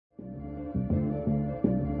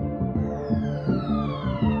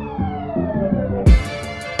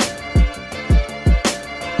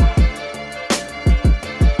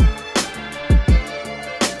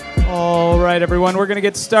right, everyone, we're going to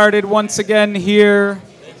get started once again here.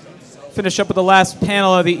 Finish up with the last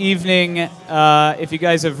panel of the evening. If you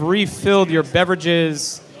guys have refilled your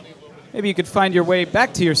beverages, maybe you could find your way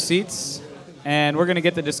back to your seats, and we're going to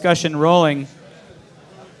get the discussion rolling.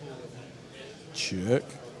 Check.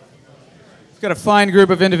 I've got a fine group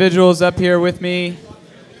of individuals up here with me.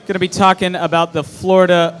 Going to be talking about the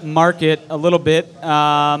Florida market a little bit.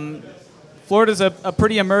 Florida's a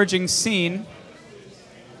pretty emerging scene.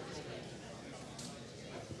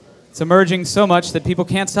 It's emerging so much that people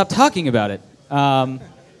can't stop talking about it. I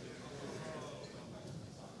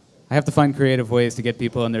have to find creative ways to get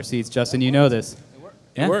people in their seats. Justin, you know this.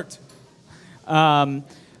 It worked.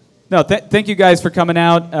 Thank you guys for coming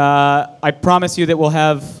out. I promise you that we'll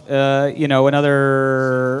have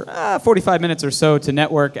another 45 minutes or so to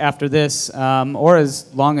network after this, or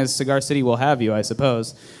as long as Cigar City will have you, I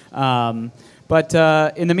suppose. But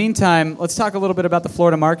in the meantime, let's talk a little bit about the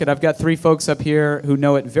Florida market. I've got three folks up here who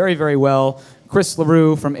know it very, very well. Chris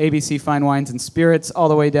LaRue from ABC Fine Wines and Spirits, all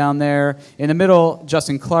the way down there. In the middle,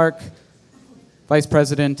 Justin Clark, Vice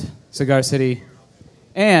President, Cigar City,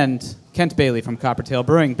 and Kent Bailey from Coppertail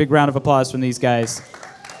Brewing. Big round of applause from these guys.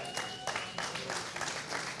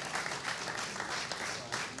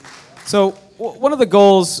 So one of the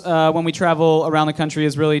goals when we travel around the country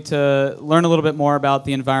is really to learn a little bit more about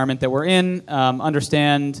the environment that we're in,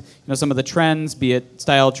 understand some of the trends, be it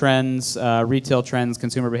style trends, retail trends,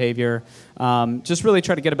 consumer behavior, just really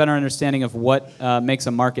try to get a better understanding of what makes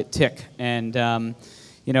a market tick. And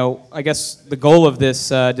I guess the goal of this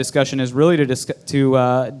discussion is really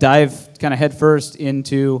to dive kind of headfirst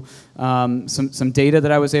into some data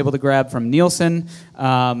that I was able to grab from Nielsen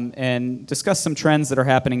and discuss some trends that are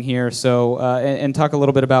happening here. So and talk a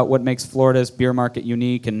little bit about what makes Florida's beer market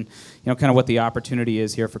unique and kind of what the opportunity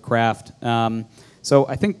is here for craft. So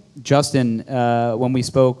I think Justin, when we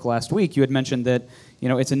spoke last week, you had mentioned that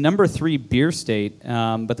it's a number 3 beer state,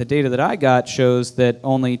 but the data that I got shows that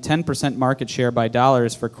only 10% market share by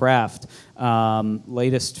dollars for craft,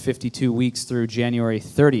 latest 52 weeks through January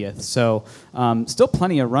 30th. So still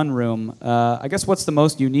plenty of run room. I guess what's the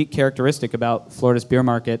most unique characteristic about Florida's beer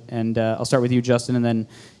market? And I'll start with you, Justin, and then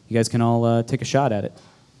you guys can all take a shot at it.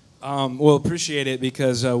 Well, appreciate it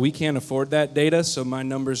because we can't afford that data, so my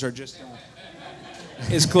numbers are just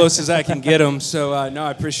as close as I can get them. So no, I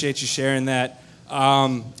appreciate you sharing that.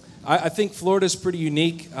 I think Florida's pretty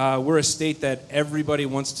unique. We're a state that everybody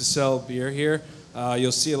wants to sell beer here.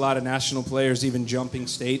 You'll see a lot of national players even jumping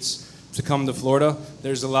states to come to Florida.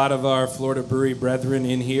 There's a lot of our Florida brewery brethren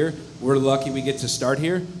in here. We're lucky we get to start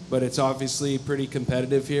here, but it's obviously pretty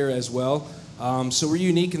competitive here as well. So we're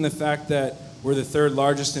unique in the fact that we're the 3rd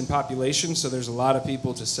largest in population, so there's a lot of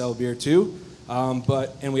people to sell beer to.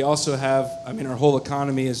 And we also have, our whole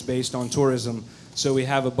economy is based on tourism, so we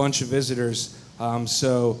have a bunch of visitors.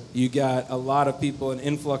 So you got a lot of people, an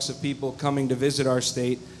influx of people coming to visit our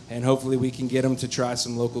state, and hopefully we can get them to try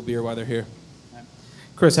some local beer while they're here.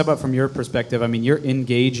 Chris, how about from your perspective? You're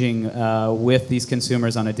engaging with these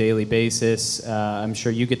consumers on a daily basis. I'm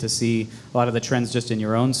sure you get to see a lot of the trends just in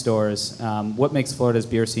your own stores. What makes Florida's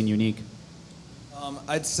beer scene unique?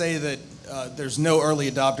 I'd say that there's no early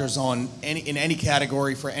adopters in any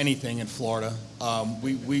category for anything in Florida.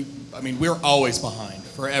 We're always behind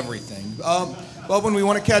for everything. But when we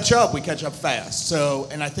want to catch up, we catch up fast. So,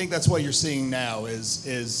 and I think that's what you're seeing now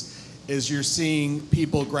is you're seeing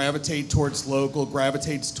people gravitate towards local,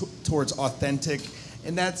 gravitate towards authentic,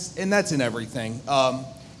 and that's in everything.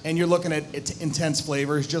 And you're looking at intense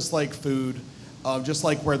flavors, just like food, just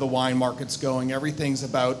like where the wine market's going. Everything's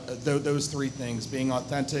about those 3 things: being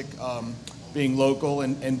authentic, being local,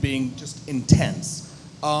 and being just intense.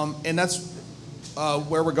 And that's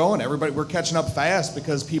where we're going. We're catching up fast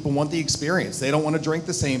because people want the experience. They don't want to drink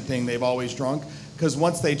the same thing they've always drunk, because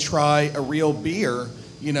once they try a real beer,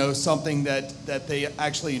 something that they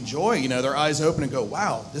actually enjoy, their eyes open and go,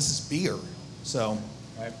 wow, this is beer. So.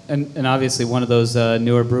 And obviously one of those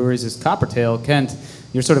newer breweries is Coppertail. Kent,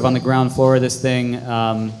 you're sort of on the ground floor of this thing,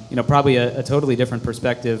 probably a totally different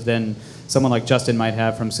perspective than someone like Justin might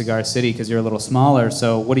have from Cigar City because you're a little smaller.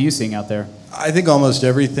 So what are you seeing out there? I think almost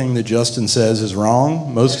everything that Justin says is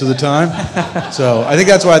wrong most of the time. So I think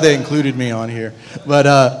that's why they included me on here. But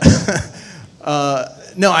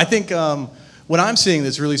no, I think what I'm seeing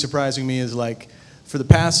that's really surprising me is for the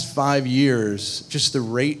past 5 years, just the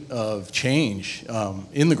rate of change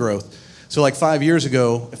in the growth. So 5 years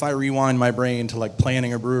ago, if I rewind my brain to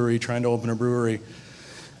planning a brewery, trying to open a brewery,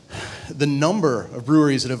 the number of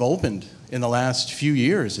breweries that have opened in the last few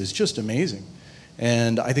years is just amazing.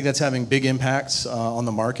 And I think that's having big impacts on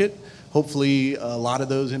the market. hopefully a lot of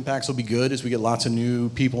those impacts will be good as we get lots of new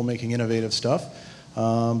people making innovative stuff.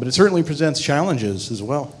 But it certainly presents challenges as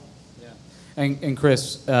well. And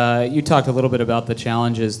Chris, you talked a little bit about the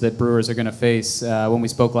challenges that brewers are going to face when we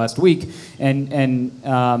spoke last week, and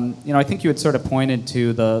I think you had sort of pointed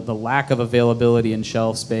to the lack of availability in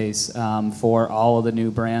shelf space for all of the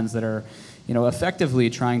new brands that are, effectively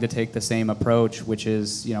trying to take the same approach, which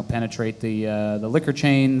is, penetrate the liquor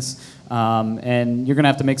chains, and you're going to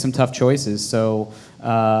have to make some tough choices. So,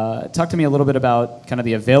 talk to me a little bit about kind of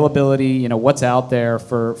the availability, what's out there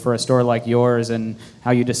for a store like yours, and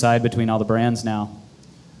how you decide between all the brands now.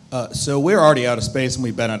 So we're already out of space, and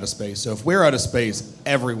we've been out of space. So if we're out of space,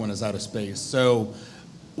 everyone is out of space. So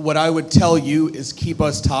what I would tell you is keep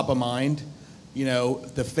us top of mind.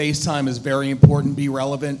 The FaceTime is very important. Be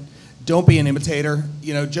relevant. Don't be an imitator.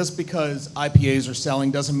 Just because IPAs are selling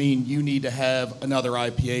doesn't mean you need to have another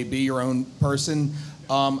IPA. Be your own person.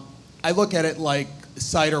 I look at it like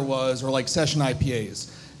cider was, or like session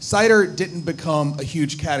IPAs. Cider didn't become a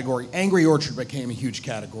huge category. Angry Orchard became a huge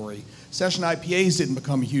category. Session IPAs didn't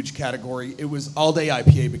become a huge category. It was all-day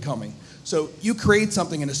IPA becoming. So you create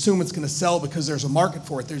something and assume it's going to sell because there's a market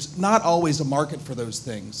for it. There's not always a market for those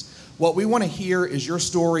things. What we want to hear is your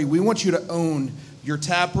story. We want you to own your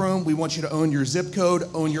tap room. We want you to own your zip code,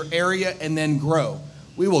 own your area, and then grow.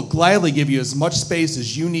 We will gladly give you as much space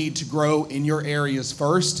as you need to grow in your areas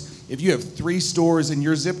first. If you have 3 stores in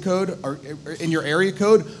your zip code or in your area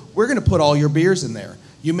code, we're going to put all your beers in there.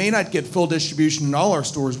 You may not get full distribution in all our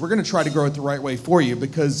stores. We're going to try to grow it the right way for you,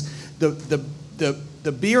 because the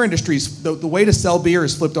beer industry's the way to sell beer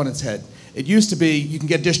is flipped on its head. It used to be you can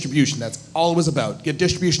get distribution. That's all it was about. Get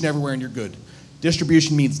distribution everywhere and you're good.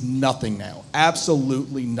 Distribution means nothing now.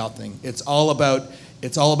 Absolutely nothing. It's all about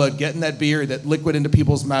getting that beer, that liquid into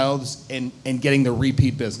people's mouths, and getting the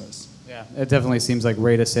repeat business. Yeah, it definitely seems like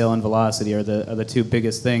rate of sale and velocity are the 2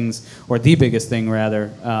 biggest things, or the biggest thing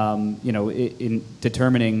rather, in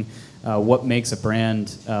determining what makes a brand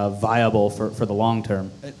viable for the long term.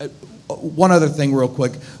 One other thing real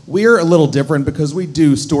quick. We're a little different because we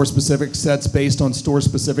do store-specific sets based on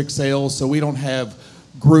store-specific sales, so we don't have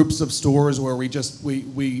groups of stores where we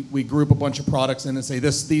group a bunch of products in and say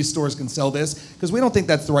these stores can sell this, because we don't think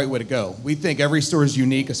that's the right way to go. We think every store is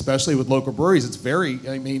unique, especially with local breweries. It's very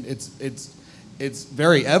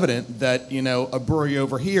evident that a brewery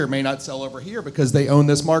over here may not sell over here because they own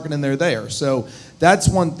this market and they're there. So that's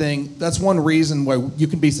one thing. That's one reason why you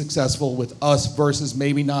can be successful with us versus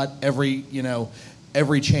maybe not every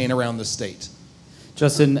chain around the state.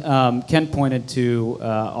 Justin, Kent pointed to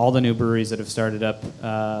all the new breweries that have started up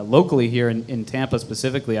locally here in Tampa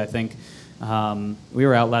specifically. I think we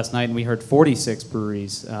were out last night and we heard 46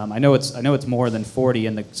 breweries. I know it's more than 40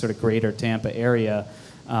 in the sort of greater Tampa area,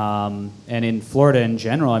 and in Florida in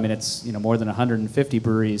general. I mean, it's more than 150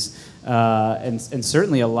 breweries, and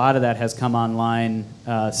certainly a lot of that has come online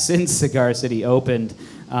since Cigar City opened.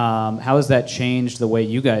 How has that changed the way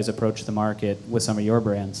you guys approach the market with some of your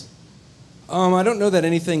brands? I don't know that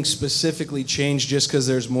anything specifically changed just because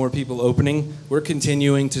there's more people opening. We're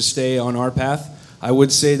continuing to stay on our path. I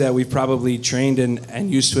would say that we've probably trained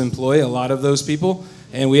and used to employ a lot of those people,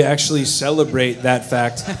 and we actually celebrate that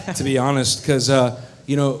fact, to be honest, because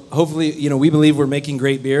hopefully, we believe we're making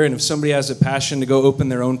great beer, and if somebody has a passion to go open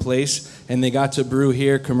their own place and they got to brew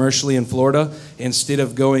here commercially in Florida instead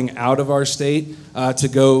of going out of our state to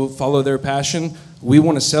go follow their passion, we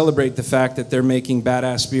want to celebrate the fact that they're making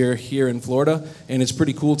badass beer here in Florida, and it's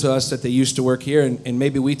pretty cool to us that they used to work here, and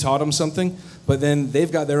maybe we taught them something, but then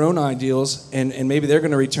they've got their own ideals, and maybe they're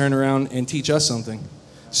going to return around and teach us something.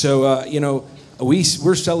 So,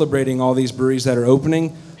 we're celebrating all these breweries that are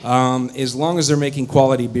opening, as long as they're making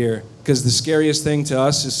quality beer, because the scariest thing to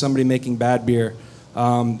us is somebody making bad beer.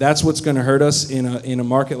 That's what's going to hurt us in a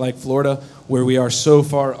market like Florida, where we are so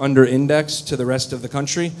far under-indexed to the rest of the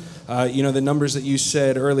country. The numbers that you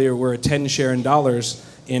said earlier were a 10 share in dollars.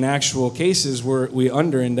 In actual cases, we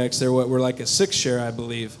under-indexed. We're like a 6 share, I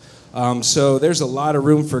believe. So there's a lot of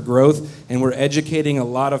room for growth, and we're educating a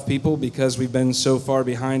lot of people because we've been so far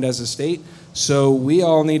behind as a state. So we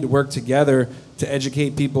all need to work together to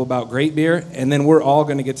educate people about great beer, and then we're all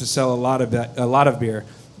going to get to sell a lot of beer.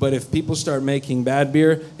 But if people start making bad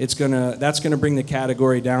beer, that's gonna bring the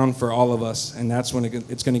category down for all of us, and that's when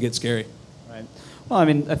it's gonna get scary. Right. Well, I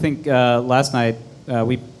mean, I think last night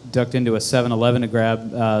we ducked into a 7-Eleven to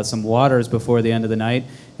grab some waters before the end of the night,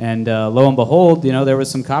 and lo and behold, there was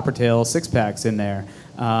some Coppertail 6-packs in there.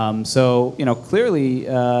 So clearly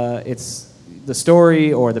it's the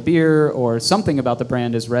story or the beer or something about the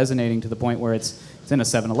brand is resonating to the point where it's in a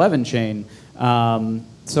 7-Eleven chain.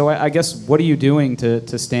 So I guess what are you doing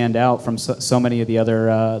to stand out from so many of the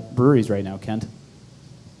other breweries right now, Kent?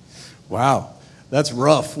 Wow, that's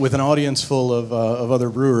rough with an audience full of other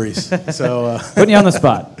breweries. So putting you on the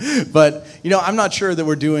spot. But I'm not sure that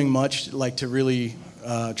we're doing much like to really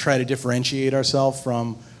try to differentiate ourselves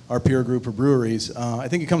from our peer group of breweries. I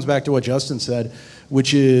think it comes back to what Justin said,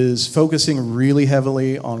 which is focusing really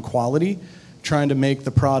heavily on quality, trying to make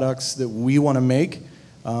the products that we want to make.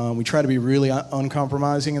 We try to be really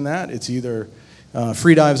uncompromising in that. It's either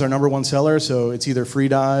Free Dive's our #1 seller, so it's either Free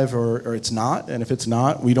Dive or it's not. And if it's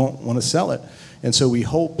not, we don't want to sell it. And so we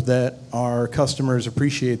hope that our customers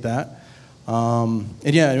appreciate that.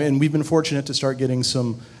 And we've been fortunate to start getting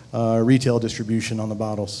some retail distribution on the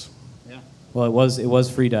bottles. Yeah. Well, it was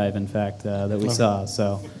Free Dive, in fact, that we saw.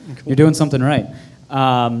 So you're doing something right.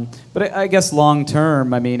 But I guess long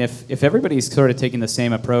term, I mean, if everybody's sort of taking the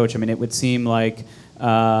same approach, I mean, it would seem like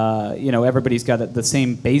everybody's got the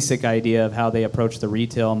same basic idea of how they approach the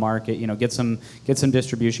retail market. Get some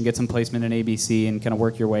distribution, get some placement in ABC, and kind of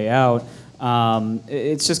work your way out.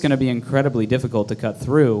 It's just going to be incredibly difficult to cut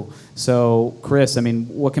through. So, Chris, I mean,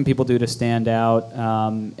 what can people do to stand out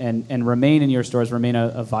and remain in your stores, remain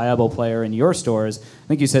a viable player in your stores? I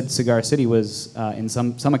think you said Cigar City was, in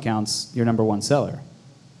some accounts, your #1 seller.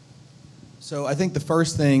 So I think the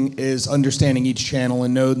first thing is understanding each channel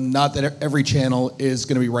and know not that every channel is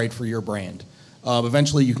going to be right for your brand.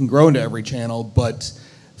 Eventually you can grow into every channel, but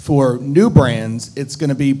for new brands, it's going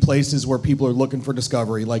to be places where people are looking for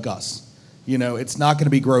discovery like us. It's not going to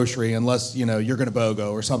be grocery unless, you're going to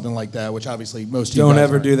BOGO or something like that, which obviously most of you Don't guys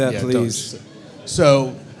ever aren't. do that, Yeah, please.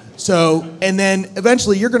 So, and then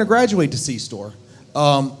eventually you're going to graduate to C-store.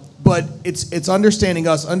 But it's understanding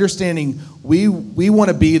us, understanding we want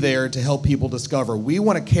to be there to help people discover. We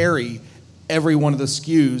want to carry every one of the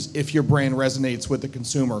SKUs if your brand resonates with the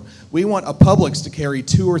consumer. We want a Publix to carry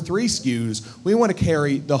 2 or 3 SKUs. We want to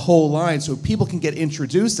carry the whole line so people can get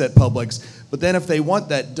introduced at Publix, but then if they want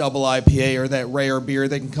that double IPA or that rare beer,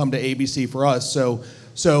 they can come to ABC for us.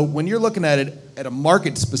 So when you're looking at it at a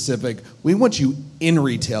market specific, we want you in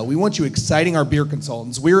retail. We want you exciting our beer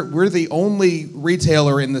consultants. We're the only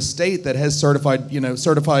retailer in the state that has certified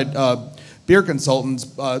beer consultants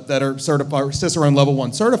that are certified, Cicerone Level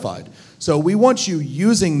 1 certified. So we want you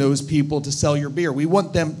using those people to sell your beer. We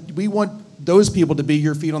want those people to be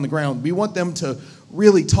your feet on the ground. We want them to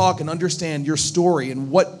really talk and understand your story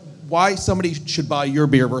and why somebody should buy your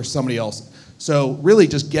beer versus somebody else. So really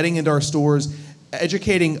just getting into our stores,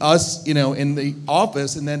 educating us, in the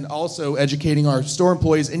office, and then also educating our store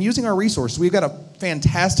employees and using our resources. We've got a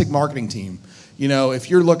fantastic marketing team. If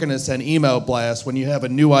you're looking to send email blasts when you have a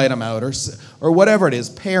new item out or whatever it is,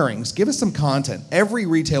 pairings, give us some content. Every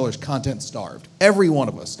retailer's content starved. Every one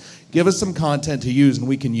of us. Give us some content to use and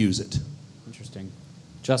we can use it. Interesting.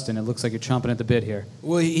 Justin, it looks like you're chomping at the bit here.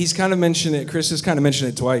 Well, he's kind of mentioned it. Chris has kind of mentioned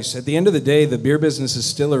it twice. At the end of the day, the beer business is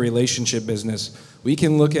still a relationship business. We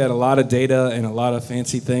can look at a lot of data and a lot of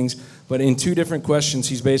fancy things, but in 2 different questions,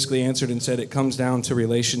 he's basically answered and said it comes down to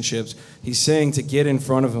relationships. He's saying to get in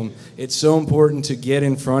front of them. It's so important to get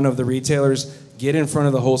in front of the retailers, get in front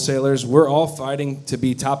of the wholesalers. We're all fighting to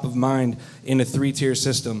be top of mind in a 3-tier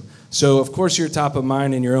system. So, of course, you're top of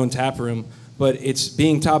mind in your own tap room, but it's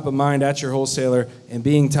being top of mind at your wholesaler and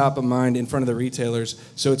being top of mind in front of the retailers.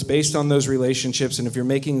 So it's based on those relationships, and if you're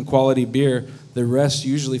making quality beer, the rest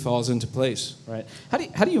usually falls into place. Right.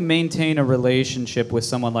 How do you maintain a relationship with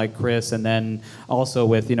someone like Chris, and then also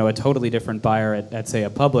with a totally different buyer at say a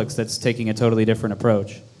Publix that's taking a totally different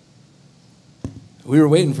approach? We were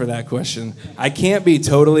waiting for that question. I can't be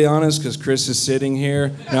totally honest because Chris is sitting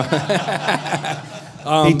here. No.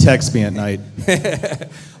 He texts me at night.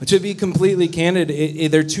 To be completely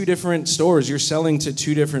candid, they're 2 different stores. You're selling to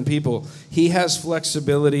 2 different people. He has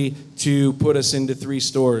flexibility to put us into 3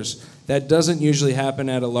 stores. That doesn't usually happen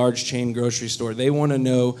at a large chain grocery store. They want to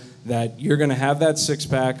know that you're going to have that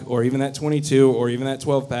 6-pack or even that 22 or even that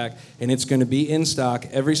 12-pack, and it's going to be in stock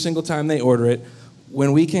every single time they order it.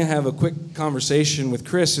 When we can have a quick conversation with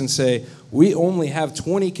Chris and say, we only have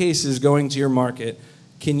 20 cases going to your market.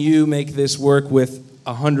 Can you make this work with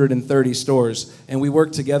 130 stores? And we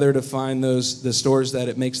work together to find the stores that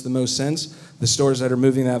it makes the most sense, the stores that are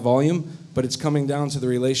moving that volume, but it's coming down to the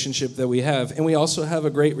relationship that we have. And we also have a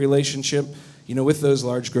great relationship, with those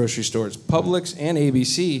large grocery stores. Publix and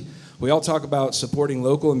ABC, we all talk about supporting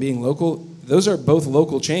local and being local. Those are both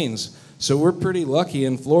local chains. So we're pretty lucky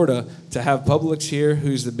in Florida to have Publix here,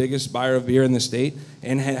 who's the biggest buyer of beer in the state,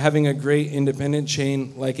 and having a great independent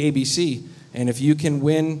chain like ABC. And if you can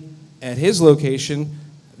win at his location,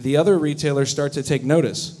 the other retailers start to take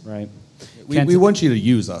notice. Right. We want you to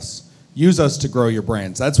use us. Use us to grow your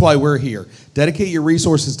brands. That's why we're here. Dedicate your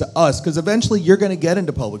resources to us, because eventually you're going to get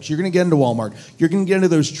into Publix, you're going to get into Walmart, you're going to get into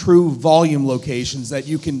those true volume locations that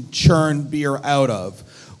you can churn beer out of.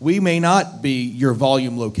 We may not be your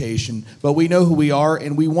volume location, but we know who we are,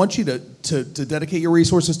 and we want you to dedicate your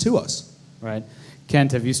resources to us. Right.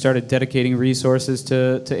 Kent, have you started dedicating resources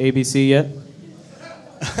to ABC yet?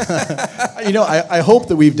 I hope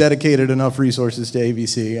that we've dedicated enough resources to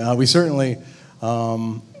ABC. We certainly,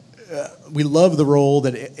 we love the role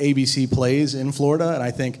that ABC plays in Florida, and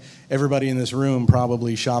I think everybody in this room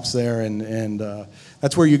probably shops there, and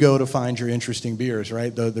that's where you go to find your interesting beers,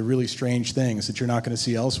 right? The really strange things that you're not going to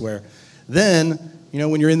see elsewhere. Then,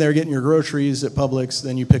 when you're in there getting your groceries at Publix,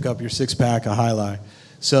 then you pick up your 6-pack of High Life.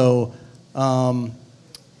 So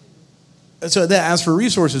as for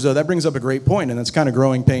resources, though, that brings up a great point, and it's kind of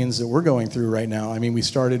growing pains that we're going through right now. I mean, we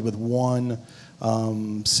started with one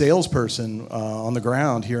salesperson on the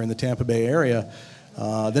ground here in the Tampa Bay area.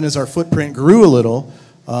 Then as our footprint grew a little,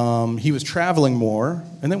 he was traveling more,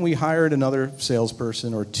 and then we hired another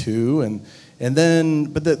salesperson or two, and then,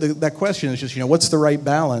 but that question is just, what's the right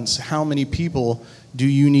balance? How many people do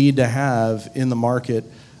you need to have in the market?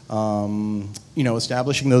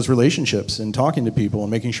 Establishing those relationships and talking to people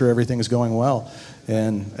and making sure everything is going well.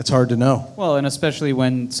 And it's hard to know. Well, and especially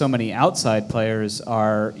when so many outside players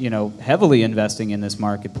are, heavily investing in this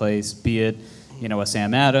marketplace, be it, a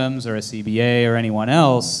Sam Adams or a CBA or anyone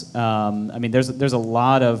else. There's a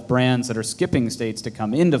lot of brands that are skipping states to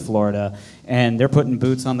come into Florida, and they're putting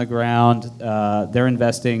boots on the ground. They're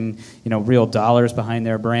investing, real dollars behind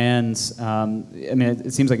their brands.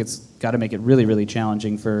 It seems like it's got to make it really, really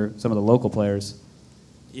challenging for some of the local players.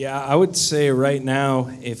 Yeah, I would say right now,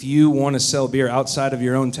 if you want to sell beer outside of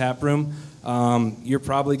your own tap room, you're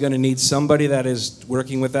probably going to need somebody that is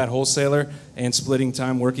working with that wholesaler and splitting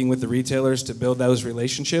time working with the retailers to build those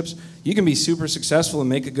relationships. You can be super successful and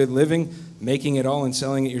make a good living making it all and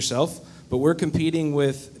selling it yourself, but we're competing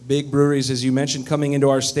with big breweries, as you mentioned, coming into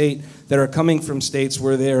our state that are coming from states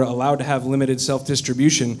where they're allowed to have limited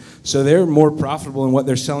self-distribution, so they're more profitable in what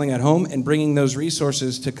they're selling at home and bringing those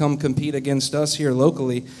resources to come compete against us here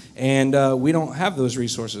locally, and we don't have those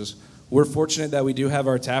resources. We're fortunate that we do have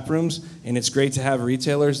our tap rooms, and it's great to have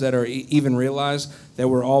retailers that are even realize that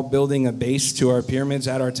we're all building a base to our pyramids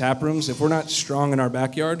at our tap rooms. If we're not strong in our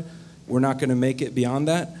backyard, we're not going to make it beyond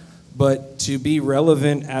that. But to be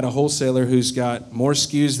relevant at a wholesaler who's got more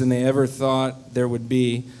SKUs than they ever thought there would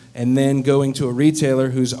be, and then going to a retailer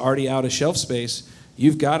who's already out of shelf space,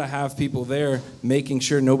 you've got to have people there making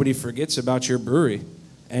sure nobody forgets about your brewery.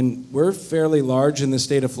 And we're fairly large in the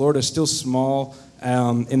state of Florida, still small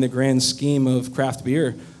in the grand scheme of craft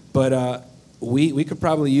beer, but we could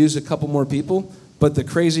probably use a couple more people. But the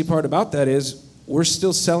crazy part about that is we're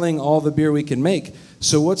still selling all the beer we can make.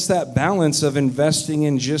 So what's that balance of investing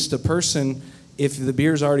in just a person if the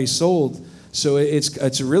beer's already sold? So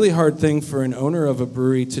it's a really hard thing for an owner of a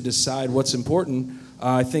brewery to decide what's important.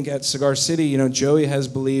 I think at Cigar City, Joey has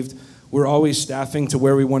believed we're always staffing to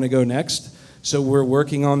where we want to go next. So we're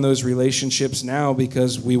working on those relationships now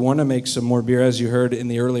because we want to make some more beer, as you heard in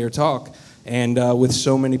the earlier talk. And with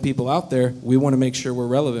so many people out there, we want to make sure we're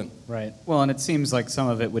relevant. Right. Well, and it seems like some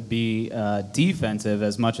of it would be defensive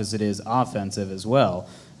as much as it is offensive as well.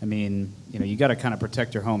 I mean, you got to kind of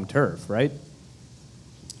protect your home turf, right?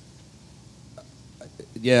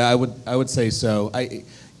 Yeah, I would say so.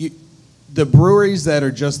 The breweries that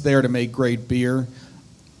are just there to make great beer,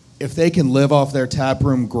 if they can live off their tap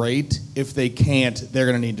room, great. If they can't, they're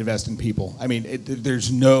going to need to invest in people. I mean,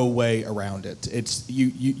 there's no way around it.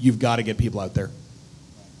 You've got to get people out there.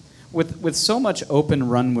 With so much open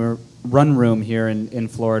run room here in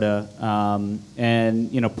Florida,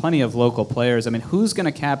 and plenty of local players, I mean, who's going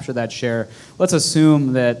to capture that share? Let's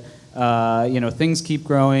assume that things keep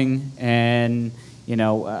growing, and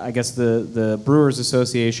I guess the Brewers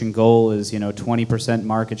Association goal is 20%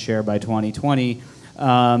 market share by 2020.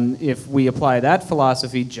 If we apply that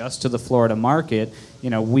philosophy just to the Florida market,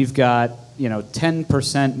 we've got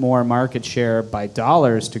 10% more market share by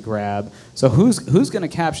dollars to grab. So who's going to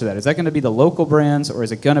capture that? Is that going to be the local brands, or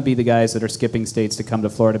is it going to be the guys that are skipping states to come to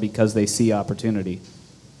Florida because they see opportunity?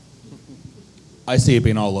 I see it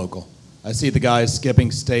being all local. I see the guys skipping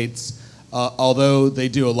states. Although they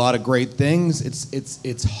do a lot of great things,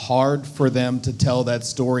 it's hard for them to tell that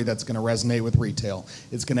story that's going to resonate with retail.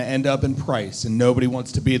 It's going to end up in price, and nobody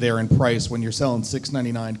wants to be there in price when you're selling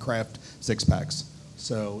 $6.99 craft 6-packs.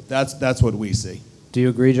 So that's what we see. Do you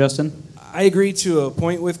agree, Justin? I agree to a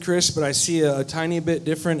point with Chris, but I see a tiny bit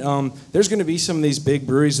different. There's going to be some of these big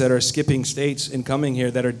breweries that are skipping states and coming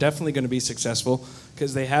here that are definitely going to be successful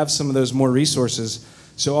because they have some of those more resources.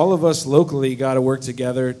 So all of us locally got to work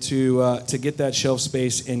together to get that shelf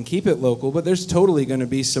space and keep it local. But there's totally going to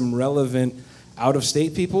be some relevant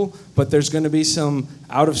out-of-state people, but there's going to be some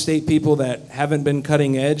out-of-state people that haven't been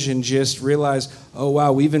cutting edge and just realize, oh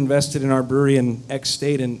wow, we've invested in our brewery in X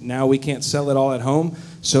state and now we can't sell it all at home,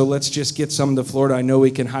 so let's just get some to Florida. I know we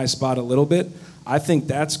can high spot a little bit. I think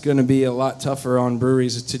that's going to be a lot tougher on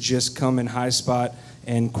breweries to just come and high spot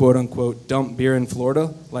and quote-unquote dump beer in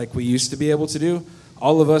Florida like we used to be able to do.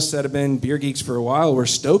 All of us that have been beer geeks for a while were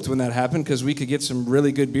stoked when that happened because we could get some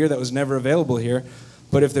really good beer that was never available here.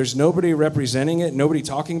 But if there's nobody representing it, nobody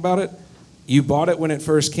talking about it, you bought it when it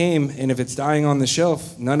first came, and if it's dying on the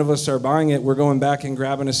shelf, none of us are buying it. We're going back and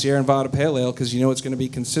grabbing a Sierra Nevada Pale Ale because you know it's going to be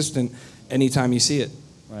consistent anytime you see it.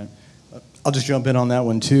 Right. I'll just jump in on that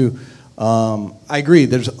one too. I agree.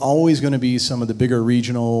 There's always going to be some of the bigger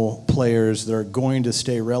regional players that are going to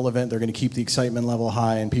stay relevant. They're going to keep the excitement level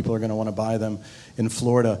high, and people are going to want to buy them in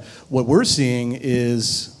Florida. What we're seeing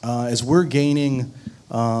is as we're gaining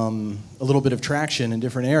a little bit of traction in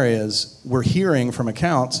different areas, we're hearing from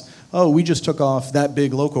accounts, oh, we just took off that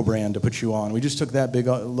big local brand to put you on. We just took that big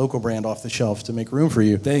local brand off the shelf to make room for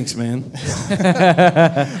you. Thanks, man.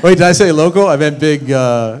 Wait, did I say local? I meant big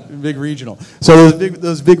regional. So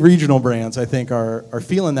those big regional brands, I think, are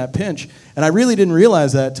feeling that pinch. And I really didn't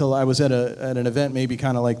realize that till I was at an event maybe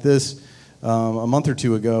kind of like this a month or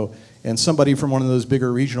two ago. And somebody from one of those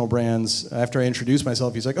bigger regional brands, after I introduced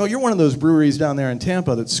myself, he's like, oh, you're one of those breweries down there in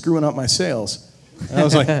Tampa that's screwing up my sales. And I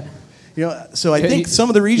was like, so I think some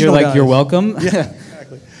of the regional You're like, guys, you're welcome. Yeah,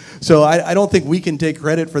 exactly. So I don't think we can take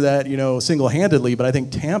credit for that, single-handedly, but I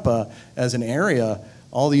think Tampa as an area,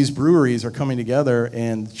 all these breweries are coming together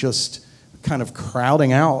and just kind of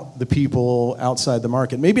crowding out the people outside the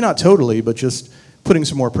market. Maybe not totally, but just putting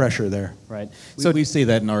some more pressure there. Right. So we see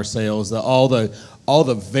that in our sales. All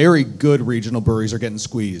the very good regional breweries are getting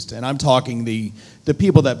squeezed, and I'm talking the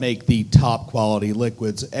people that make the top quality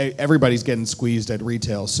liquids. Everybody's getting squeezed at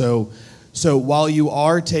retail. So while you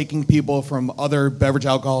are taking people from other beverage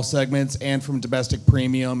alcohol segments and from domestic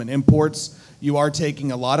premium and imports, you are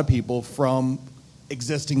taking a lot of people from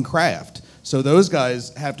existing craft. So those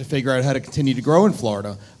guys have to figure out how to continue to grow in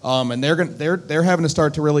Florida, and they're having to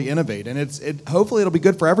start to really innovate, and hopefully it'll be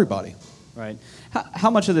good for everybody. Right. How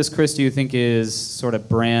much of this, Chris, do you think is sort of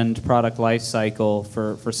brand product life cycle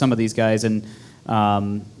for some of these guys, and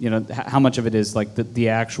how much of it is like the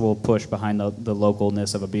actual push behind the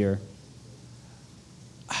localness of a beer?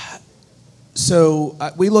 So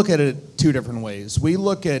we look at it two different ways. We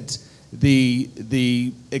look at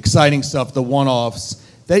the exciting stuff, the one-offs.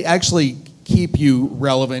 They actually keep you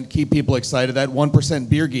relevant, keep people excited. That 1%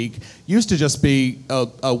 beer geek used to just be a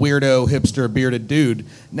weirdo, hipster, bearded dude.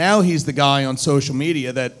 Now he's the guy on social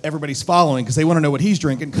media that everybody's following because they want to know what he's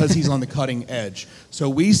drinking because he's on the cutting edge. So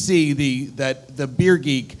we see the beer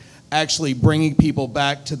geek actually bringing people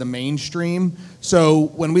back to the mainstream.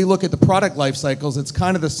 So when we look at the product life cycles, it's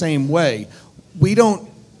kind of the same way.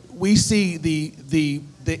 We see the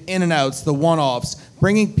in and outs, the one-offs,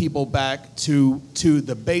 bringing people back to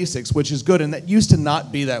the basics, which is good. And that used to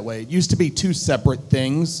not be that way. It used to be two separate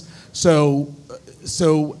things. So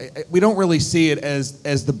we don't really see it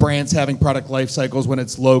as the brands having product life cycles when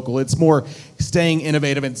it's local. It's more staying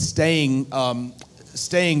innovative and staying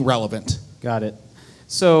relevant. Got it.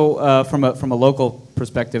 So from a local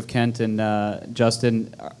perspective, Kent and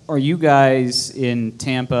Justin, are you guys in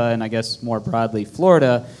Tampa and I guess more broadly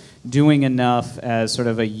Florida doing enough as sort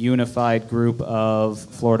of a unified group of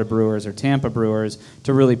Florida brewers or Tampa brewers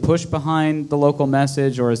to really push behind the local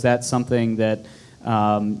message, or is that something that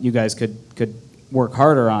you guys could work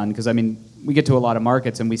harder on? Because I mean, we get to a lot of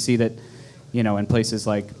markets and we see that, in places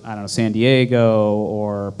like San Diego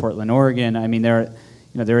or Portland, Oregon. I mean,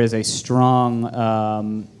 there is a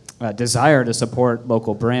strong desire to support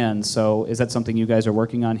local brands. So is that something you guys are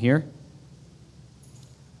working on here?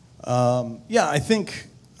 Yeah, I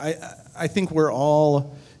think we're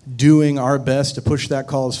all doing our best to push that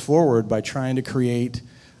cause forward by trying to create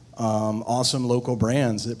awesome local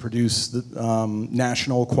brands that produce the,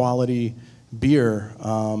 national quality beer,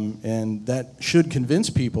 and that should convince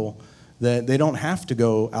people that they don't have to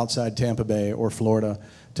go outside Tampa Bay or Florida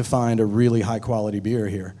to find a really high quality beer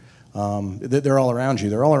here. They're all around you.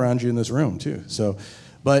 They're all around you in this room too. So,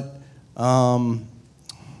 but what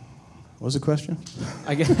was the question?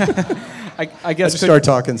 I guess just start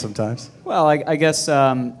talking sometimes. Well, I guess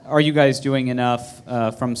are you guys doing enough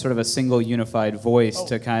from sort of a single unified voice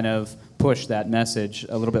to kind of push that message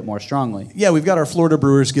a little bit more strongly? Yeah, we've got our Florida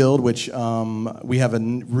Brewers Guild, which we have a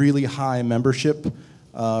really high membership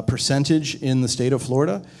percentage in the state of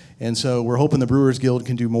Florida. And so we're hoping the Brewers Guild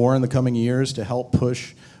can do more in the coming years to help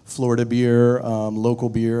push Florida beer, local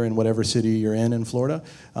beer in whatever city you're in Florida.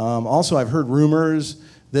 Also, I've heard rumors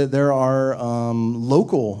that there are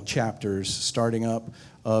local chapters starting up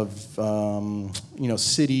of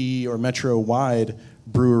city or metro-wide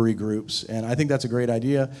brewery groups, and I think that's a great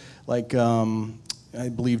idea. Like I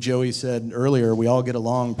believe Joey said earlier, we all get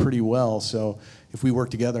along pretty well, so if we work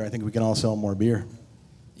together, I think we can all sell more beer.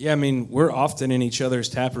 Yeah, I mean, we're often in each other's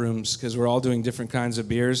tap rooms because we're all doing different kinds of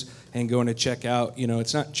beers and going to check out.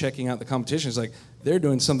 It's not checking out the competition. It's like they're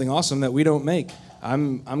doing something awesome that we don't make.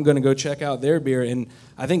 I'm going to go check out their beer, and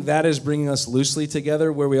I think that is bringing us loosely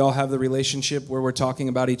together, where we all have the relationship where we're talking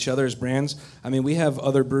about each other's brands. I mean, we have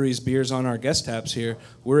other breweries' beers on our guest taps here.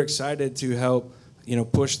 We're excited to help,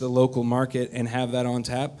 push the local market and have that on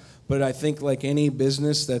tap. But I think like any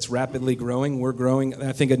business that's rapidly growing, we're growing.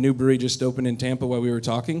 I think a new brewery just opened in Tampa while we were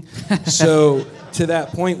talking. So to that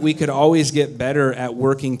point, we could always get better at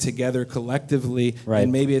working together collectively. Right.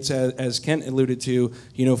 And maybe it's, as Kent alluded to,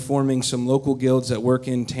 forming some local guilds that work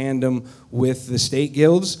in tandem with the state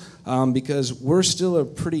guilds, because we're still a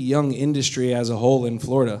pretty young industry as a whole in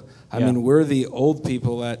Florida. I mean, we're the old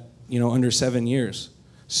people at, under 7 years.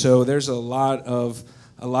 So there's a lot of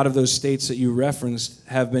those states that you referenced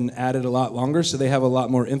have been added a lot longer, so they have a lot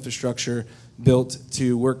more infrastructure built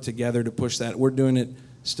to work together to push that. We're doing it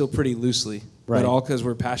still pretty loosely, right, but all because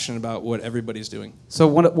we're passionate about what everybody's doing. So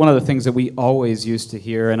one of the things that we always used to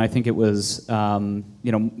hear, and I think it was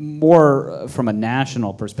more from a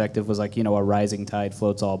national perspective, was like, a rising tide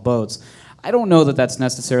floats all boats. I don't know that that's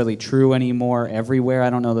necessarily true anymore everywhere. I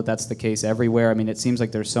don't know that that's the case everywhere. I mean, it seems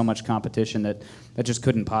like there's so much competition that just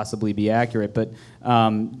couldn't possibly be accurate. But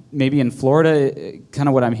maybe in Florida, kind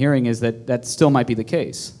of what I'm hearing is that still might be the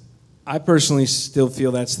case. I personally still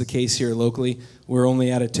feel that's the case here locally. We're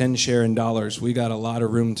only at a 10 share in dollars. We got a lot of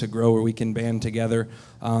room to grow where we can band together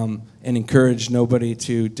and encourage nobody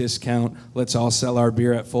to discount. Let's all sell our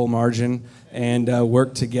beer at full margin and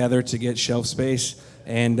work together to get shelf space.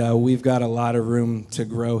 And we've got a lot of room to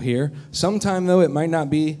grow here. Sometime, though, it might not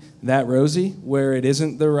be that rosy, where it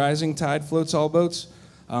isn't the rising tide floats all boats.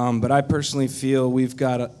 But I personally feel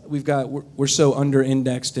we're so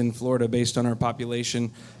under-indexed in Florida based on our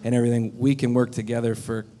population and everything. We can work together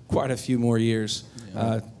for quite a few more years.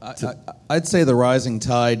 I'd say the rising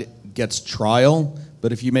tide gets trial,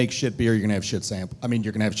 but if you make shit beer, you're gonna have shit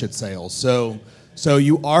you're gonna have shit sales. So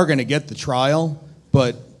you are gonna get the trial,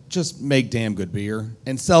 but just make damn good beer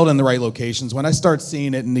and sell it in the right locations. When I start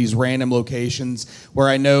seeing it in these random locations where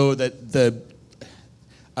I know that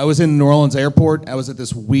I was in New Orleans airport, I was at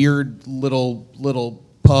this weird little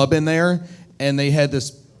pub in there, and they had the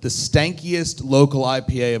stankiest local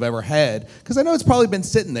IPA I've ever had, because I know it's probably been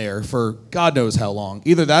sitting there for God knows how long.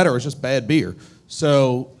 Either that or it's just bad beer.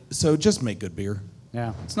 So just make good beer.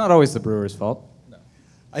 Yeah, it's not always the brewer's fault.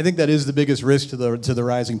 I think that is the biggest risk to the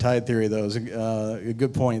rising tide theory, though. Is a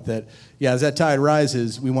good point that, as that tide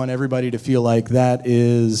rises, we want everybody to feel like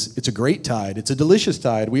it's a great tide. It's a delicious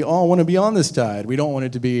tide. We all want to be on this tide. We don't want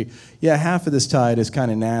it to be, half of this tide is kind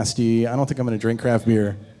of nasty. I don't think I'm going to drink craft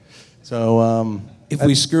beer. So if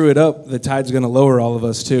we screw it up, the tide's going to lower all of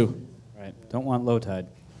us, too. Right. Don't want low tide.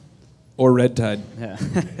 Or red tide. Yeah.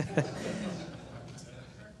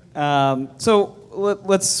 So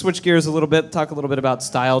let's switch gears a little bit, talk a little bit about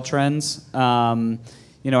style trends. I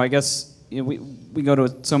guess we go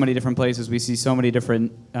to so many different places. We see so many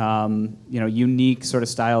different, unique sort of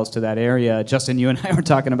styles to that area. Justin, you and I were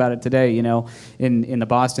talking about it today. In the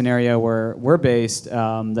Boston area where we're based,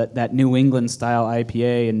 that New England style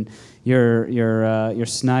IPA, and your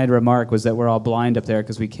snide remark was that we're all blind up there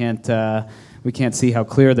because we can't see how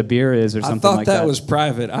clear the beer is or something like that. I thought that was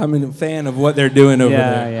private. I'm a fan of what they're doing over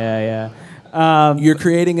there. Yeah. You're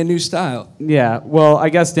creating a new style. Yeah, well, I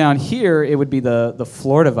guess down here it would be the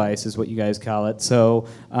Florida Vice is what you guys call it. So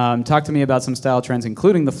talk to me about some style trends,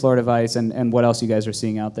 including the Florida Vice, and what else you guys are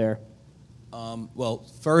seeing out there. Well,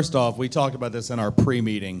 first off, we talked about this in our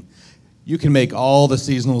pre-meeting. You can make all the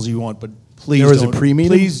seasonals you want, but please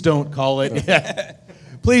please don't call it.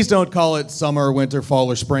 Please don't call it summer, winter,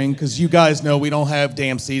 fall, or spring, because you guys know we don't have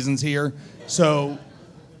damn seasons here. So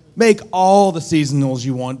make all the seasonals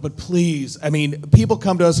you want, but please, people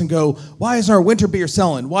come to us and go, why is our winter beer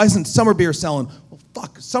selling? Why isn't summer beer selling? Well,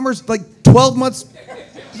 fuck, summer's like 12 months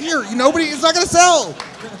here. It's not going to sell.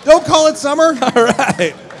 Don't call it summer. All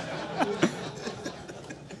right.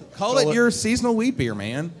 Call it your seasonal wheat beer,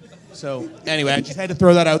 man. So anyway, I just had to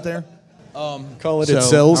throw that out there. Call it it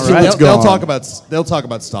sells till right. it's gone. They'll talk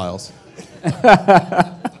about styles.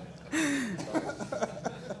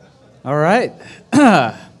 All right.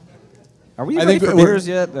 Are we ready for beers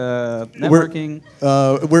yet? Networking.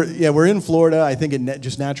 We're in Florida. I think it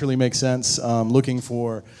just naturally makes sense. Looking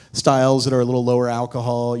for styles that are a little lower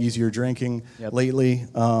alcohol, easier drinking. Yep. Lately,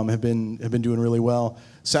 have been doing really well.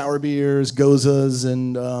 Sour beers, gozas,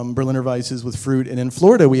 and Berliner Weisses with fruit. And in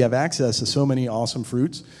Florida, we have access to so many awesome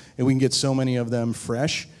fruits, and we can get so many of them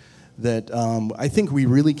fresh that I think we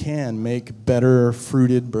really can make better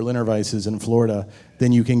fruited Berliner Weisses in Florida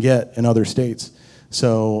than you can get in other states.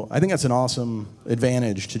 So I think that's an awesome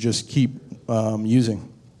advantage to just keep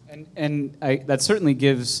using. And that certainly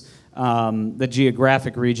gives the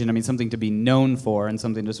geographic region, I mean, something to be known for and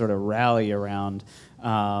something to sort of rally around.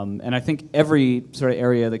 And I think every sort of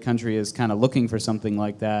area of the country is kind of looking for something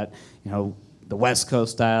like that. You know, the West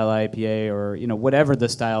Coast style IPA or, you know, whatever the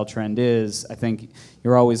style trend is, I think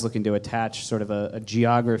you're always looking to attach sort of a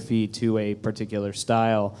geography to a particular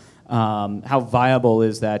style. How viable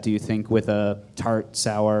is that, do you think, with a tart,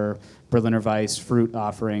 sour, Berliner Weiss fruit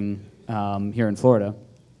offering here in Florida?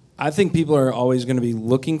 I think people are always going to be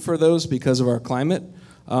looking for those because of our climate.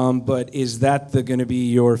 But is that going to be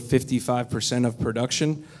your 55% of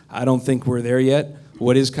production? I don't think we're there yet.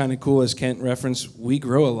 What is kind of cool, as Kent referenced, we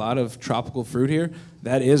grow a lot of tropical fruit here.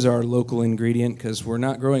 That is our local ingredient because we're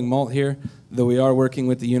not growing malt here, though we are working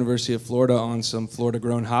with the University of Florida on some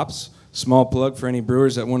Florida-grown hops. Small plug for any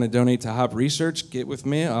brewers that want to donate to hop research, get with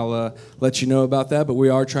me. I'll let you know about that. But we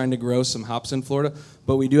are trying to grow some hops in Florida.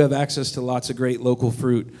 But we do have access to lots of great local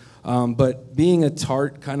fruit. But being a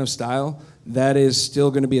tart kind of style, that is still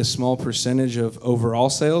going to be a small percentage of overall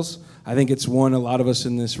sales. I think it's one a lot of us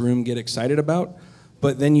in this room get excited about.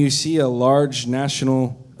 But then you see a large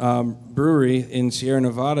national brewery in Sierra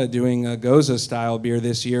Nevada doing a Goza-style beer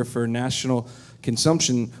this year for national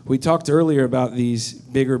consumption. We talked earlier about these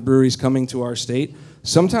bigger breweries coming to our state.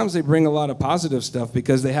 Sometimes they bring a lot of positive stuff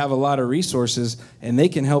because they have a lot of resources and they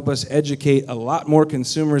can help us educate a lot more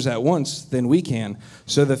consumers at once than we can.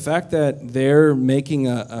 So the fact that they're making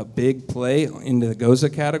a big play into the Goza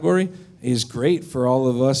category is great for all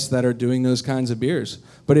of us that are doing those kinds of beers.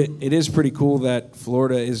 But it is pretty cool that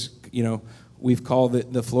Florida is, you know, we've called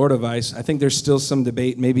it the Florida Weiss. I think there's still some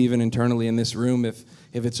debate, maybe even internally in this room, if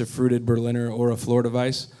it's a fruited Berliner or a Florida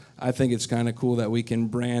Weiss. I think it's kind of cool that we can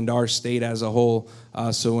brand our state as a whole,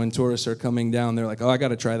 so when tourists are coming down, they're like, oh, I got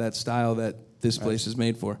to try that style that this place is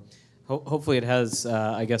made for. Hopefully it has,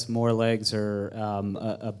 I guess, more legs or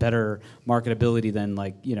a better marketability than,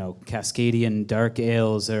 like, you know, Cascadian dark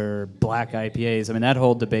ales or black IPAs. I mean, that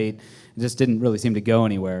whole debate just didn't really seem to go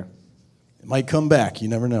anywhere. It might come back. You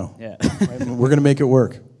never know. Yeah. We're going to make it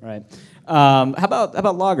work. Right. How about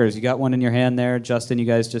lagers? You got one in your hand there. Justin, you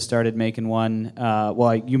guys just started making one.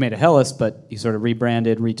 Well, you made a Helles, but you sort of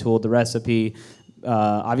rebranded, retooled the recipe,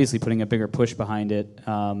 obviously putting a bigger push behind it.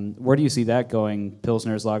 Where do you see that going,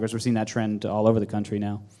 Pilsners, lagers? We're seeing that trend all over the country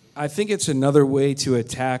now. I think it's another way to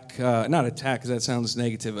attack, not attack because that sounds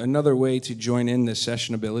negative, another way to join in the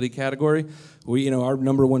sessionability category. Our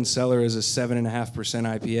number one seller is a 7.5%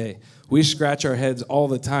 IPA. We scratch our heads all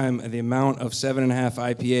the time at the amount of 7.5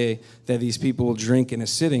 IPA that these people will drink in a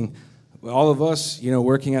sitting. All of us,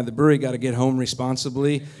 working at the brewery, got to get home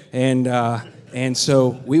responsibly, and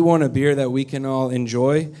so we want a beer that we can all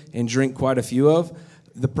enjoy and drink quite a few of.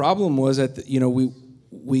 The problem was that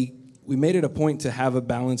we made it a point to have a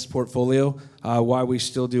balanced portfolio. While we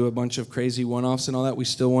still do a bunch of crazy one-offs and all that, we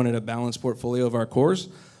still wanted a balanced portfolio of our cores.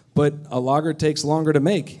 But a lager takes longer to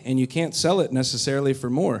make, and you can't sell it necessarily for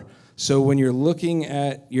more. So when you're looking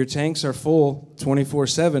at your tanks are full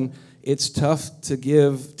 24/7, it's tough to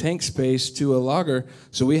give tank space to a lager.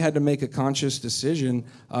 So we had to make a conscious decision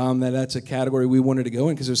that that's a category we wanted to go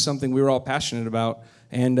in because it was something we were all passionate about.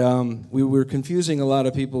 And we were confusing a lot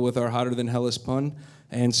of people with our Hotter Than Helles pun.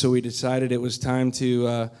 And so we decided it was time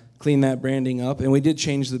to clean that branding up. And we did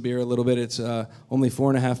change the beer a little bit. It's only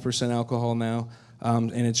 4.5% alcohol now.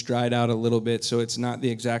 And it's dried out a little bit, so it's not the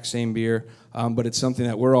exact same beer, but it's something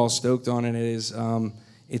that we're all stoked on, and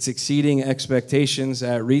it's exceeding expectations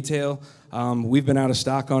at retail. We've been out of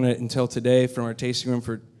stock on it until today from our tasting room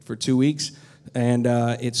for 2 weeks, and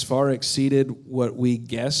it's far exceeded what we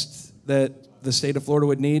guessed that the state of Florida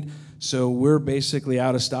would need. So we're basically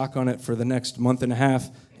out of stock on it for the next month and a half,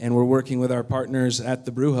 and we're working with our partners at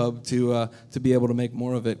the Brew Hub to be able to make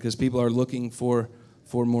more of it because people are looking for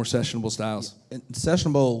more sessionable styles. And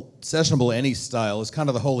sessionable any style is kind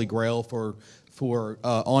of the holy grail for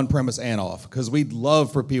on-premise and off, because we'd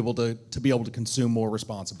love for people to be able to consume more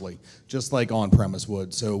responsibly, just like on-premise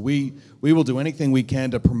would. So we will do anything we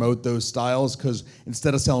can to promote those styles, because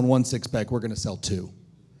instead of selling one six-pack, we're going to sell two.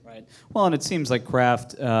 Right. Well, and it seems like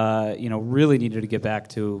craft, really needed to get back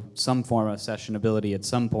to some form of sessionability at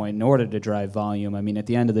some point in order to drive volume. I mean, at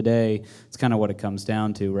the end of the day, it's kind of what it comes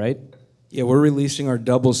down to, right? Yeah, we're releasing our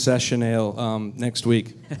double session ale next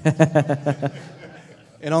week.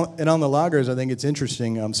 And on the lagers, I think it's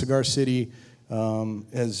interesting. Cigar City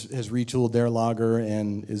has retooled their lager,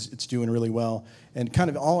 and it's doing really well. And kind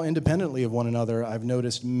of all independently of one another, I've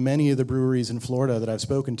noticed many of the breweries in Florida that I've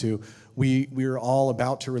spoken to, we're all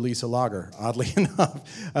about to release a lager, oddly enough.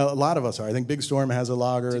 A lot of us are. I think Big Storm has a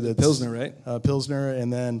lager. That's Pilsner, right? Pilsner,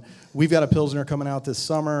 and then we've got a Pilsner coming out this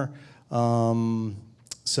summer.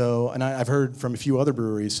 And I've heard from a few other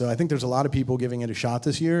breweries. So I think there's a lot of people giving it a shot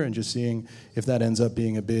this year and just seeing if that ends up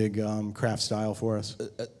being a big craft style for us.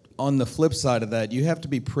 On the flip side of that, you have to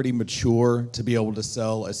be pretty mature to be able to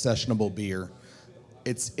sell a sessionable beer.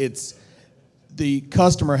 It's the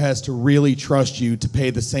customer has to really trust you to pay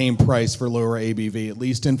the same price for lower ABV, at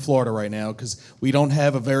least in Florida right now, because we don't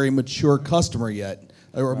have a very mature customer yet,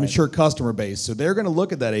 or a mature customer base. So they're going to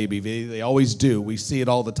look at that ABV. They always do. We see it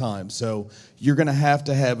all the time. So you're going to have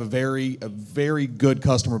a very good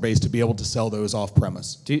customer base to be able to sell those off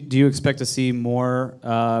premise. Do you expect to see more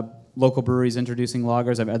local breweries introducing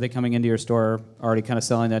lagers? Are they coming into your store already kind of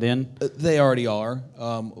selling that in? They already are.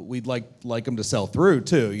 We'd like them to sell through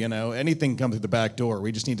too. Anything come through the back door.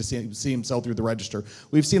 We just need to see them sell through the register.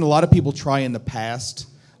 We've seen a lot of people try in the past.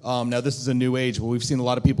 Now this is a new age, but we've seen a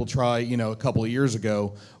lot of people try, a couple of years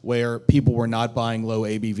ago, where people were not buying low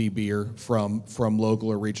ABV beer from local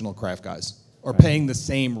or regional craft guys, or paying the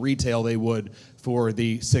same retail they would for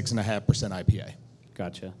the 6.5% IPA.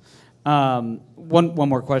 Gotcha. One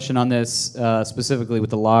more question on this, specifically with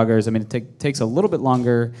the lagers. I mean, it takes a little bit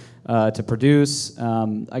longer to produce.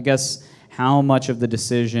 I guess how much of the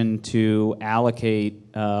decision to allocate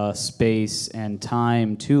space and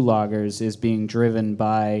time to lagers is being driven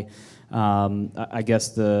by, I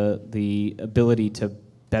guess, the ability to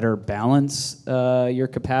better balance your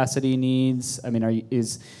capacity needs? I mean,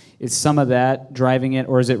 is some of that driving it,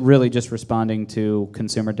 or is it really just responding to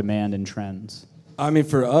consumer demand and trends? I mean,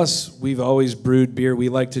 for us, we've always brewed beer we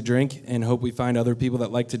like to drink and hope we find other people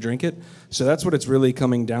that like to drink it. So that's what it's really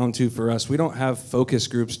coming down to for us. We don't have focus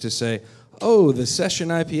groups to say, oh, the session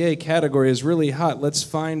IPA category is really hot. Let's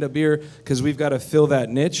find a beer because we've got to fill that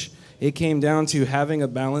niche. It came down to having a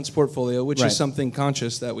balanced portfolio, which is something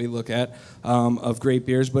conscious that we look at of great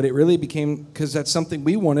beers. But it really became because that's something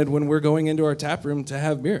we wanted when we're going into our tap room to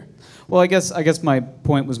have beer. Well, I guess my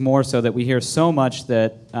point was more so that we hear so much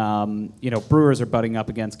that brewers are butting up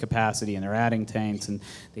against capacity and they're adding tanks and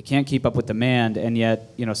they can't keep up with demand, and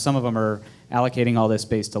yet some of them are allocating all this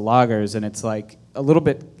space to lagers, and it's like a little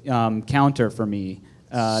bit counter for me.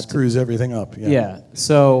 Screws everything up. Yeah.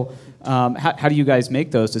 So how do you guys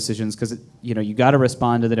make those decisions? Because you got to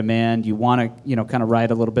respond to the demand. You want to kind of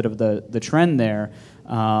ride a little bit of the trend there,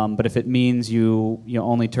 but if it means you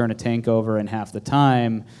only turn a tank over in half the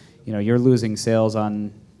time, you're losing sales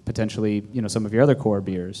on potentially, some of your other core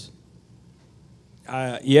beers.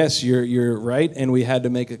 Yes, you're right, and we had to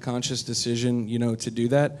make a conscious decision, to do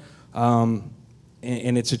that.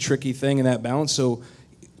 And it's a tricky thing in that balance. So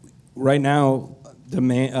right now,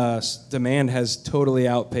 demand has totally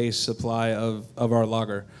outpaced supply of our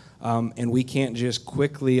lager. And we can't just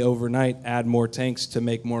quickly overnight add more tanks to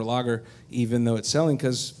make more lager, even though it's selling,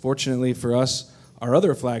 because fortunately for us, our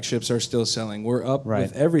other flagships are still selling. We're up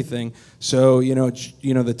with everything. So,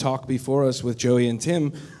 the talk before us with Joey and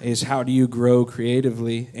Tim is how do you grow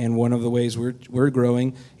creatively? And one of the ways we're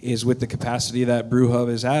growing is with the capacity that Brew Hub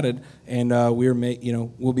has added, and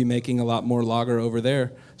we'll be making a lot more lager over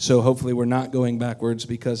there. So hopefully we're not going backwards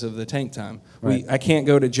because of the tank time. I can't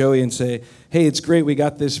go to Joey and say, hey, it's great, we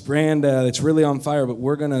got this brand that's really on fire, but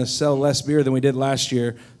we're going to sell less beer than we did last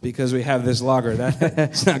year because we have this lager.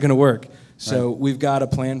 That's not going to work. So we've got a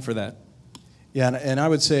plan for that. Yeah, and I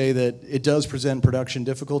would say that it does present production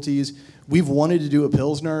difficulties. We've wanted to do a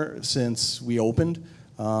Pilsner since we opened,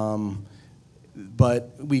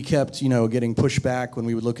 but we kept, getting pushed back when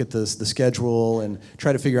we would look at the schedule and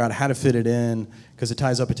try to figure out how to fit it in, because it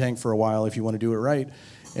ties up a tank for a while if you want to do it right.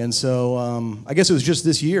 And so I guess it was just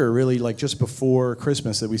this year, really, like just before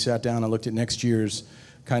Christmas, that we sat down and looked at next year's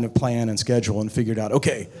kind of plan and schedule and figured out,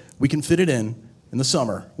 okay, we can fit it in the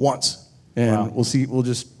summer once. And we'll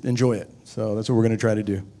just enjoy it. So that's what we're going to try to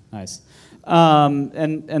do. Nice.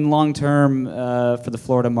 And long term for the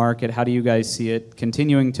Florida market, how do you guys see it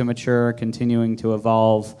continuing to mature, continuing to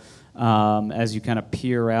evolve as you kind of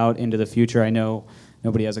peer out into the future? I know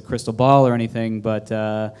nobody has a crystal ball or anything, but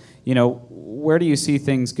where do you see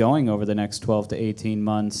things going over the next 12 to 18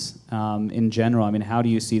 months in general? I mean, how do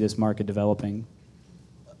you see this market developing?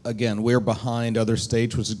 again, we're behind other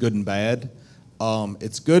states, which is good and bad.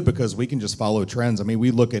 It's good because we can just follow trends. I mean, we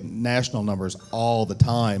look at national numbers all the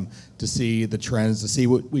time to see the trends, to see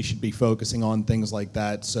what we should be focusing on, things like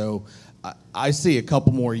that. So I see a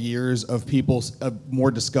couple more years of more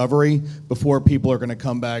discovery before people are going to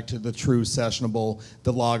come back to the true sessionable,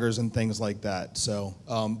 the lagers and things like that. So,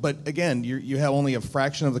 but again, you have only a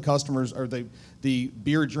fraction of the customers or the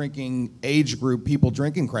beer drinking age group, people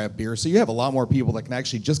drinking craft beer. So you have a lot more people that can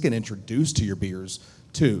actually just get introduced to your beers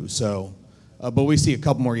too. So. But we see a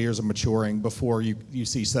couple more years of maturing before you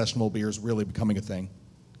see sessionable beers really becoming a thing.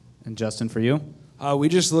 And Justin, for you? We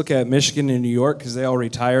just look at Michigan and New York because they all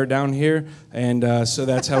retire down here, and so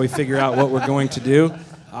that's how we figure out what we're going to do.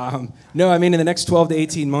 No, I mean, in the next 12 to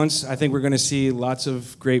 18 months, I think we're going to see lots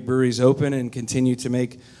of great breweries open and continue to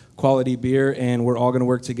make quality beer, and we're all going to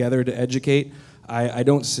work together to educate. I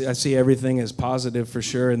see everything as positive for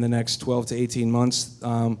sure in the next 12 to 18 months.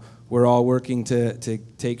 We're all working to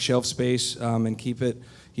take shelf space and keep it,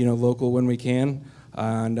 local when we can.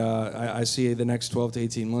 And I see the next 12 to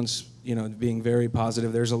 18 months, being very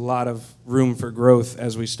positive. There's a lot of room for growth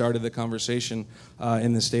as we started the conversation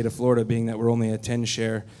in the state of Florida, being that we're only a 10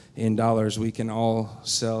 share in dollars. We can all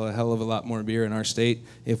sell a hell of a lot more beer in our state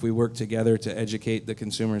if we work together to educate the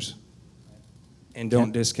consumers. And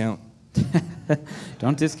don't discount.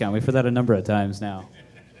 Don't discount. We've heard that a number of times now.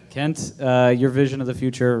 Kent, your vision of the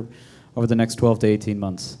future over the next 12 to 18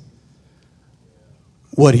 months?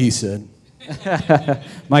 What he said.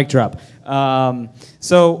 Mic drop.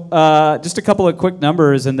 So just a couple of quick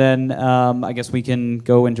numbers, and then I guess we can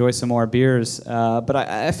go enjoy some more beers. But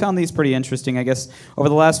I found these pretty interesting. I guess over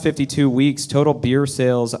the last 52 weeks, total beer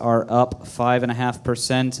sales are up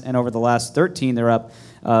 5.5%, and over the last 13, they're up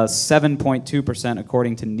 7.2%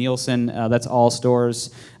 according to Nielsen. That's all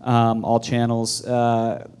stores, all channels.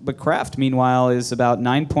 But craft, meanwhile, is about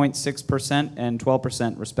 9.6% and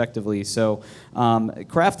 12% respectively. So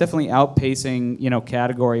craft definitely outpacing,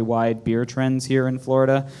 category-wide beer trends here in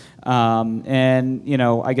Florida. And,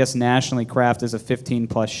 I guess nationally, craft is a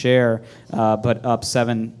 15-plus share, but up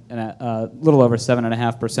a little over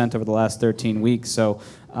 7.5% over the last 13 weeks. So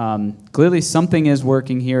clearly something is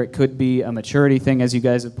working here. It could be a maturity thing, as you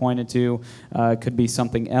guys have pointed to. It could be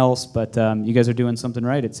something else, but you guys are doing something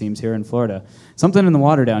right, it seems, here in Florida. Something in the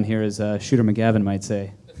water down here, as Shooter McGavin might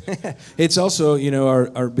say. It's also,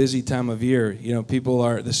 our busy time of year.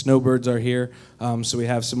 The snowbirds are here, so we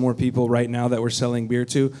have some more people right now that we're selling beer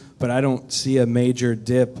to, but I don't see a major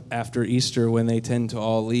dip after Easter when they tend to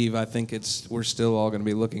all leave. I think we're still all going to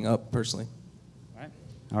be looking up, personally.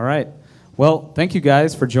 All right. Well, thank you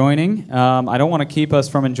guys for joining. I don't want to keep us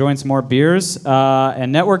from enjoying some more beers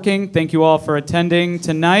and networking. Thank you all for attending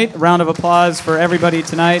tonight. A round of applause for everybody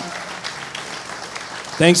tonight.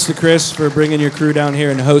 Thanks to Chris for bringing your crew down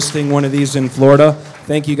here and hosting one of these in Florida.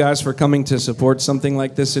 Thank you guys for coming to support something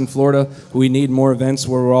like this in Florida. We need more events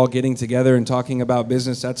where we're all getting together and talking about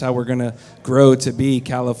business. That's how we're going to grow to be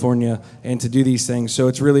California and to do these things. So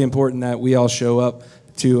it's really important that we all show up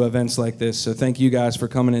to events like this. So thank you guys for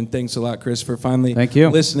coming, and thanks a lot, Chris, for finally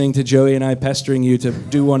listening to Joey and I pestering you to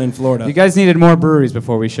do one in Florida. You guys needed more breweries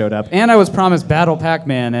before we showed up. And I was promised Battle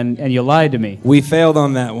Pac-Man, and you lied to me. We failed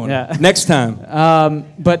on that one. Yeah. Next time.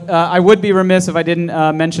 But I would be remiss if I didn't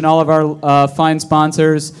mention all of our fine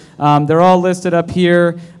sponsors. They're all listed up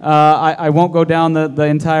here. I won't go down the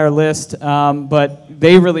entire list, but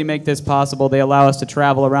they really make this possible. They allow us to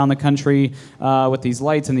travel around the country with these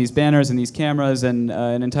lights and these banners and these cameras and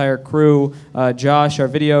an entire crew. Josh, our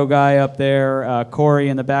video guy up there, Corey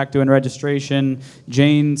in the back doing registration,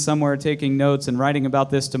 Jane somewhere taking notes and writing about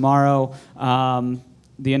this tomorrow.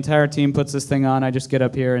 The entire team puts this thing on. I just get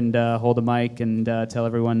up here and hold a mic and tell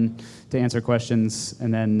everyone to answer questions,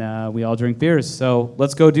 and then we all drink beers. So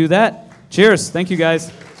let's go do that. Cheers. Thank you,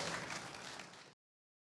 guys.